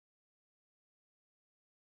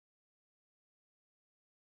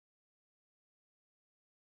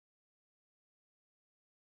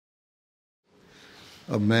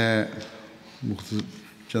اب میں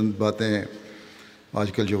چند باتیں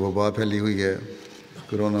آج کل جو وبا پھیلی ہوئی ہے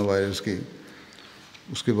کرونا وائرس کی،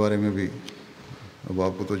 اس کے بارے میں بھی اب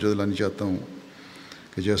آپ کو توجہ دلانی چاہتا ہوں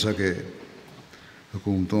کہ جیسا کہ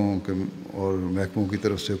حکومتوں کے اور محکموں کی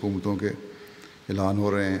طرف سے حکومتوں کے اعلان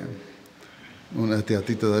ہو رہے ہیں، ان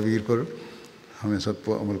احتیاطی تدابیر پر ہمیں سب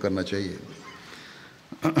کو عمل کرنا چاہیے۔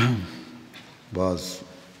 بعض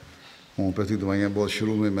ہومیوپیتھی دوائیاں بہت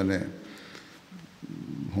شروع میں نے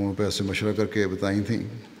ہومیوپیتھ سے مشورہ کر کے بتائی تھیں،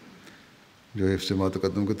 جو حفظ ما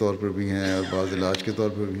تقدم کے طور پر بھی ہیں اور بعض علاج کے طور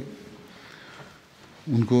پر بھی،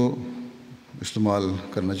 ان کو استعمال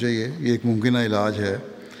کرنا چاہیے۔ یہ ایک ممکنہ علاج ہے،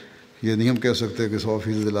 یہ نہیں ہم کہہ سکتے کہ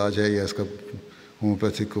 100% علاج ہے یا اس کا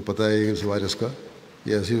ہومیوپیتھک کو پتہ ہے اس وائرس کا،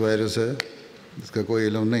 یہ ایسی وائرس ہے اس کا کوئی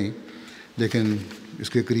علم نہیں، لیکن اس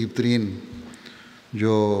کے قریب ترین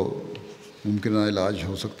جو ممکنہ علاج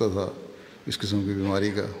ہو سکتا تھا اس قسم کی بیماری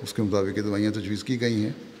کا، اس کے مطابق یہ دوائیاں تجویز کی گئی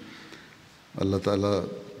ہیں۔ اللہ تعالیٰ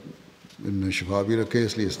ان میں شفا بھی رکھے،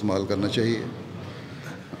 اس لیے استعمال کرنا چاہیے،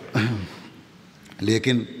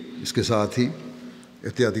 لیکن اس کے ساتھ ہی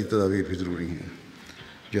احتیاطی تدابیر بھی ضروری ہیں،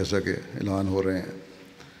 جیسا کہ اعلان ہو رہے ہیں۔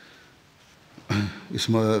 اس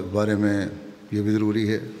بارے میں یہ بھی ضروری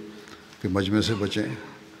ہے کہ مجمع سے بچیں۔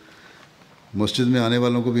 مسجد میں آنے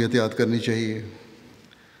والوں کو بھی احتیاط کرنی چاہیے۔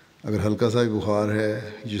 اگر ہلکا سا بھی بخار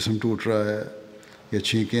ہے، جسم ٹوٹ رہا ہے یا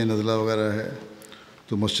چھینکیں نزلہ وغیرہ ہے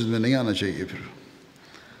تو مسجد میں نہیں آنا چاہیے۔ پھر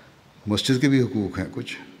مسجد کے بھی حقوق ہیں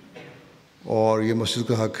کچھ، اور یہ مسجد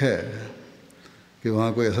کا حق ہے کہ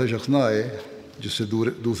وہاں کوئی ایسا شخص نہ آئے جس سے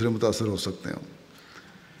دوسرے متاثر ہو سکتے ہیں۔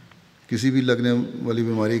 کسی بھی لگنے والی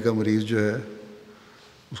بیماری کا مریض جو ہے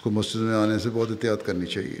اس کو مسجد میں آنے سے بہت احتیاط کرنی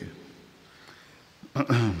چاہیے۔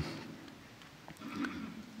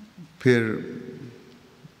 پھر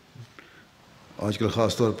آج کل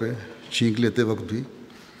خاص طور پہ چھینک لیتے وقت بھی،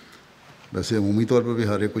 ویسے عمومی طور پر بھی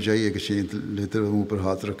ہر ایک کو چاہیے کہ چھینک لیتے ہوئے منہ پر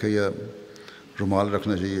ہاتھ رکھے یا رومال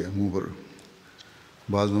رکھنا چاہیے منہ پر۔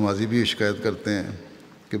 بعض نمازی بھی شکایت کرتے ہیں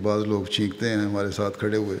کہ بعض لوگ چھینکتے ہیں ہمارے ساتھ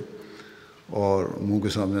کھڑے ہوئے اور منہ کے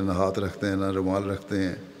سامنے نہ ہاتھ رکھتے ہیں نہ رومال رکھتے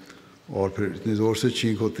ہیں، اور پھر اتنی زور سے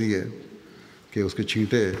چھینک ہوتی ہے کہ اس کے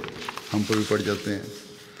چھینٹے ہم پر بھی پڑ جاتے ہیں۔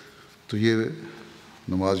 تو یہ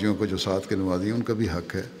نمازیوں کو جو ساتھ کے نمازی ہیں ان کا بھی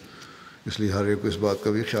حق ہے، اس لیے ہر ایک کو اس بات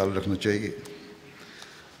کا بھی خیال رکھنا چاہیے۔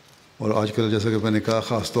 اور آج کل جیسا کہ میں نے کہا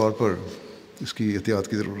خاص طور پر اس کی احتیاط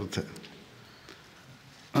کی ضرورت ہے۔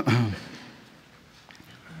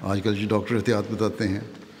 آج کل جو ڈاکٹر احتیاط بتاتے ہیں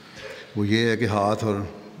وہ یہ ہے کہ ہاتھ اور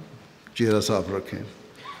چہرہ صاف رکھیں۔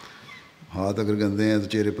 ہاتھ اگر گندے ہیں تو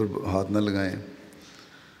چہرے پر ہاتھ نہ لگائیں،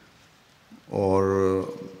 اور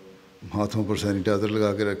ہاتھوں پر سینیٹائزر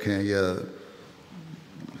لگا کے رکھیں یا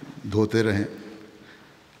دھوتے رہیں۔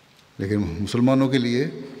 لیکن مسلمانوں کے لیے،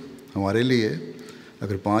 ہمارے لیے،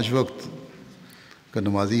 اگر 5 وقت کا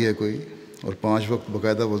نمازی ہے کوئی اور 5 وقت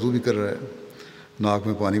باقاعدہ وضو بھی کر رہا ہے، ناک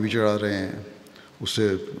میں پانی بھی چڑھا رہے ہیں، اس سے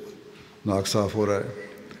ناک صاف ہو رہا ہے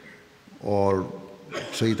اور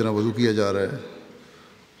صحیح طرح وضو کیا جا رہا ہے،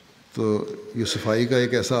 تو یہ صفائی کا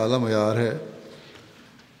ایک ایسا اعلیٰ معیار ہے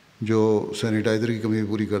جو سینیٹائزر کی کمی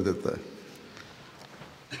پوری کر دیتا ہے۔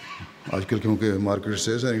 آج کل کیونکہ مارکیٹ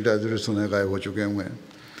سے سینیٹائزر سنے غائب ہو چکے ہوئے ہیں،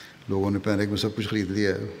 لوگوں نے پینک میں سب کچھ خرید لیا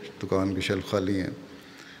ہے، دکان کے شیلف خالی ہیں،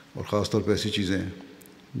 اور خاص طور پہ ایسی چیزیں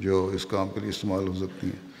جو اس کام کے لیے استعمال ہو سکتی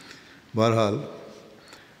ہیں۔ بہرحال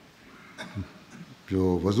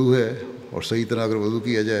جو وضو ہے، اور صحیح طرح اگر وضو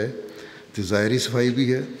کیا جائے تو ظاہری صفائی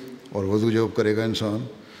بھی ہے، اور وضو جب کرے گا انسان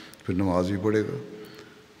پھر نماز بھی پڑھے گا،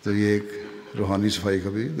 تو یہ ایک روحانی صفائی کا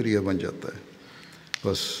بھی ذریعہ بن جاتا ہے۔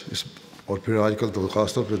 بس اور پھر آج کل تو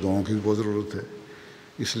خاص طور پہ دعاؤں کی بھی بہت ضرورت ہے،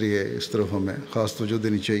 اس لیے اس طرف ہمیں خاص توجہ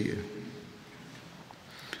دینی چاہیے۔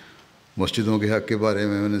 مسجدوں کے حق کے بارے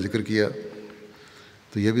میں نے ذکر کیا،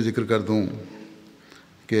 تو یہ بھی ذکر کر دوں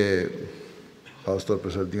کہ خاص طور پر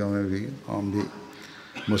سردیوں میں بھی عام بھی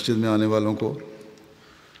مسجد میں آنے والوں کو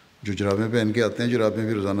جو جرابیں پہن کے آتے ہیں، جرابیں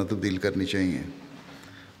بھی روزانہ تبدیل کرنی چاہیے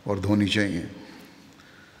اور دھونی چاہیے۔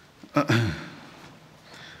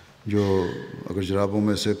 جو اگر جرابوں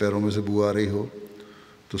میں سے، پیروں میں سے بو آ رہی ہو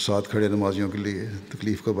تو ساتھ کھڑے نمازیوں کے لیے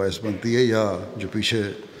تکلیف کا باعث بنتی ہے، یا جو پیچھے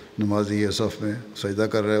نمازی ہے صف میں سجدہ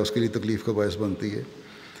کر رہا ہے اس کے لیے تکلیف کا باعث بنتی ہے۔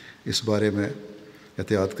 اس بارے میں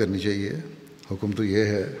احتیاط کرنی چاہیے۔ حکم تو یہ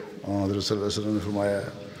ہے، حضرت صلی اللہ علیہ وسلم نے فرمایا ہے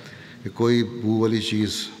کہ کوئی بو والی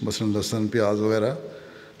چیز مثلا لہسن، پیاز وغیرہ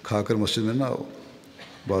کھا کر مسجد میں نہ آؤ۔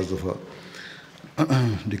 بعض دفعہ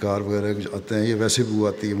ڈکار وغیرہ کچھ آتے ہیں، یہ ویسے بو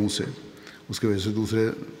آتی ہے منہ سے، اس کی وجہ سے دوسرے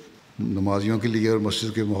نمازیوں کے لیے اور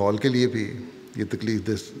مسجد کے ماحول کے لیے بھی یہ تکلیف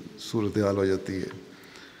دہ صورتحال ہو جاتی ہے۔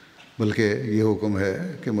 بلکہ یہ حکم ہے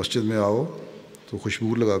کہ مسجد میں آؤ تو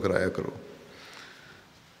خوشبو لگا کر آیا کرو۔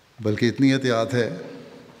 بلکہ اتنی احتیاط ہے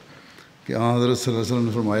کہ حضرت صلی اللہ علیہ وسلم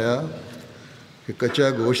نے فرمایا کہ کچا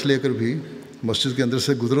گوشت لے کر بھی مسجد کے اندر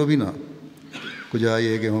سے گزرو بھی نہ، کجا یہ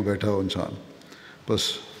ہے کہ وہاں بیٹھا ہو انسان. بس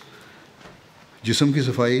جسم کی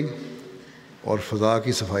صفائی اور فضا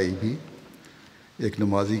کی صفائی بھی ایک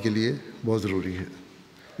نمازی کے لیے بہت ضروری ہے،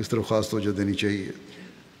 اس طرف خاص توجہ دینی چاہیے.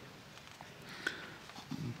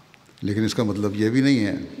 لیکن اس کا مطلب یہ بھی نہیں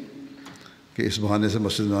ہے کہ اس بہانے سے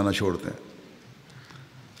مسجد میں آنا چھوڑ دیں.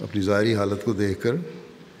 اپنی ظاہری حالت کو دیکھ کر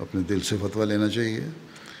اپنے دل سے فتویٰ لینا چاہیے،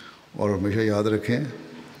 اور ہمیشہ یاد رکھیں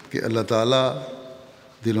کہ اللہ تعالیٰ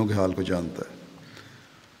دلوں کے حال کو جانتا ہے.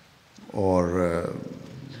 اور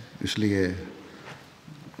اس لیے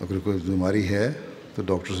اگر کوئی بیماری ہے تو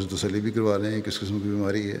ڈاکٹر سے تسلی بھی کروا لیں کس قسم کی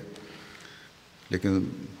بیماری ہے، لیکن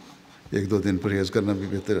 1-2 دن پرہیز کرنا بھی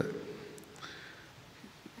بہتر ہے.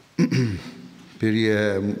 پھر یہ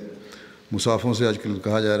ہے مسافروں سے آج کل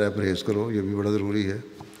کہا جا رہا ہے پرہیز کرو، یہ بھی بڑا ضروری ہے.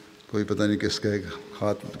 کوئی پتہ نہیں کس کا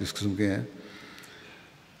ہاتھ کس قسم کے ہیں،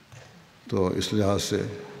 تو اس لحاظ سے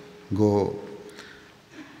گو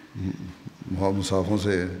مسافروں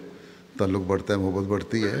سے تعلق بڑھتا ہے، محبت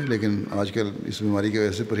بڑھتی ہے، لیکن آج کل اس بیماری کی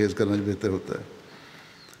وجہ سے پرہیز کرنا بہتر ہوتا ہے.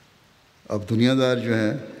 اب دنیا دار جو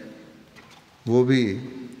ہیں وہ بھی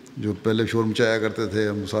جو پہلے شور مچایا کرتے تھے،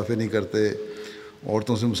 ہم مسافر نہیں کرتے،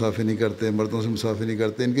 عورتوں سے مسافر نہیں کرتے، مردوں سے مسافر نہیں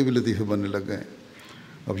کرتے، ان کے بھی لطیفے بننے لگ گئے ہیں.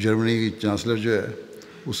 اب جرمنی کی چانسلر جو ہے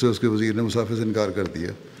اس سے اس کے وزیر نے مسافر سے انکار کر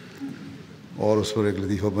دیا اور اس پر ایک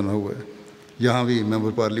لطیفہ بنا ہوا ہے. یہاں بھی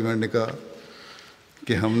ممبر پارلیمنٹ نے کہا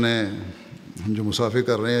کہ ہم جو مسافر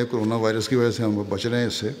کر رہے ہیں کرونا وائرس کی وجہ سے ہم بچ رہے ہیں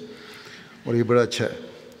اس سے، اور یہ بڑا اچھا ہے،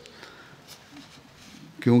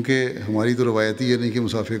 کیونکہ ہماری تو روایت یہ نہیں کہ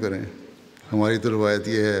مسافر کریں. ہماری تو روایت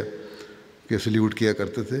یہ ہے کہ سلیوٹ کیا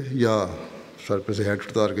کرتے تھے یا سر پہ سے ہیٹ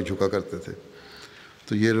اتار کے جھکا کرتے تھے.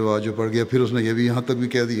 تو یہ رواج جو پڑ گیا، پھر اس نے یہ بھی یہاں تک بھی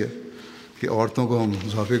کہہ دیا کہ عورتوں کو ہم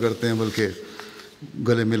مسافر کرتے ہیں بلکہ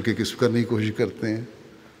گلے مل کے کس کرنے کی کوشش کرتے ہیں.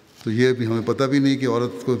 تو یہ بھی ہمیں پتہ بھی نہیں کہ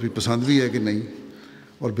عورت کو بھی پسند بھی ہے کہ نہیں،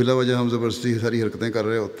 اور بلا وجہ ہم زبردستی ساری حرکتیں کر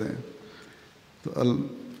رہے ہوتے ہیں. تو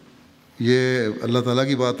یہ اللہ تعالیٰ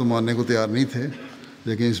کی بات تو ماننے کو تیار نہیں تھے،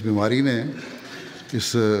 لیکن اس بیماری نے،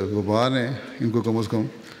 اس وبا نے ان کو کم از کم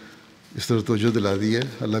اس طرح توجہ دلا دی ہے.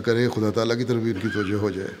 اللہ کرے خدا تعالیٰ کی طرف بھی ان کی توجہ ہو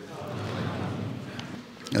جائے.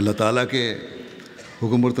 اللہ تعالیٰ کے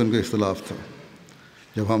حکم پر تو ان کا اختلاف تھا.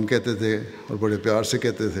 جب ہم کہتے تھے اور بڑے پیار سے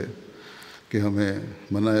کہتے تھے کہ ہمیں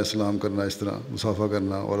منع ہے سلام کرنا، اس طرح مصافحہ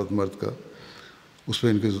کرنا عورت مرد کا، اس پہ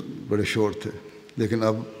ان کے بڑے شور تھے. لیکن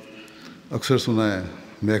اب اکثر سنا ہے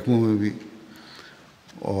محکموں میں بھی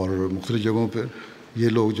اور مختلف جگہوں پہ یہ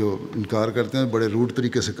لوگ جو انکار کرتے ہیں بڑے روڈ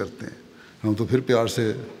طریقے سے کرتے ہیں. ہم تو پھر پیار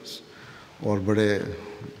سے اور بڑے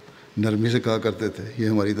نرمی سے کہا کرتے تھے یہ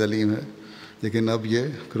ہماری تعلیم ہے. لیکن اب یہ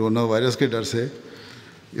کرونا وائرس کے ڈر سے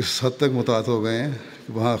اس حد تک متاثر ہو گئے ہیں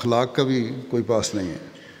کہ وہاں اخلاق کا بھی کوئی پاس نہیں ہے.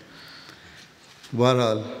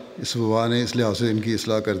 بہرحال اس وبا نے اس لحاظ سے ان کی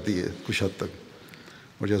اصلاح کر دی ہے کچھ حد تک،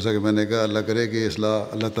 اور جیسا کہ میں نے کہا اللہ کرے کہ اصلاح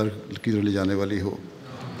اللہ تعالیٰ کی طرف لے جانے والی ہو.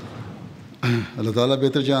 اللہ تعالیٰ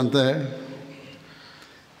بہتر جانتا ہے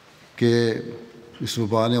کہ اس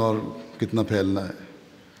وبا نے اور کتنا پھیلنا ہے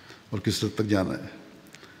اور کس حد تک جانا ہے.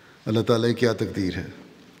 اللہ تعالیٰ کی کیا تقدیر ہے.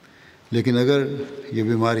 لیکن اگر یہ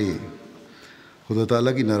بیماری خدا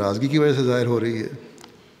تعالیٰ کی ناراضگی کی وجہ سے ظاہر ہو رہی ہے،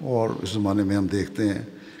 اور اس زمانے میں ہم دیکھتے ہیں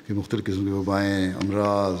کہ مختلف قسم کی وبائیں،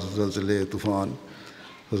 امراض، زلزلے، طوفان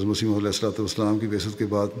حضرت مسیح علیہ السلام کی بعثت کے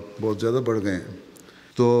بعد بہت زیادہ بڑھ گئے ہیں،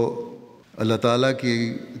 تو اللہ تعالیٰ کی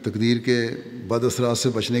تقدیر کے بد اثرات سے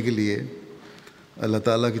بچنے کے لیے اللہ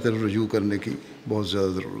تعالیٰ کی طرف رجوع کرنے کی بہت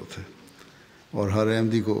زیادہ ضرورت ہے. اور ہر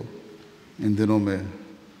احمدی کو ان دنوں میں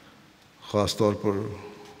خاص طور پر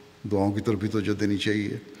دعاؤں کی طرف بھی توجہ دینی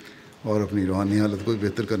چاہیے، اور اپنی روحانی حالت کو بھی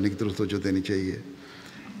بہتر کرنے کی طرف توجہ دینی چاہیے،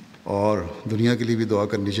 اور دنیا کے لیے بھی دعا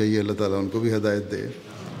کرنی چاہیے اللہ تعالیٰ ان کو بھی ہدایت دے.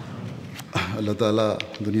 اللہ تعالیٰ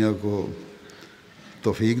دنیا کو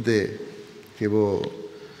توفیق دے کہ وہ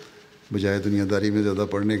بجائے دنیا داری میں زیادہ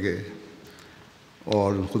پڑھنے کے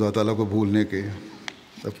اور خدا تعالیٰ کو بھولنے کے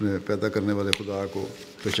اپنے پیدا کرنے والے خدا کو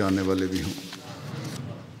پہچاننے والے بھی ہوں.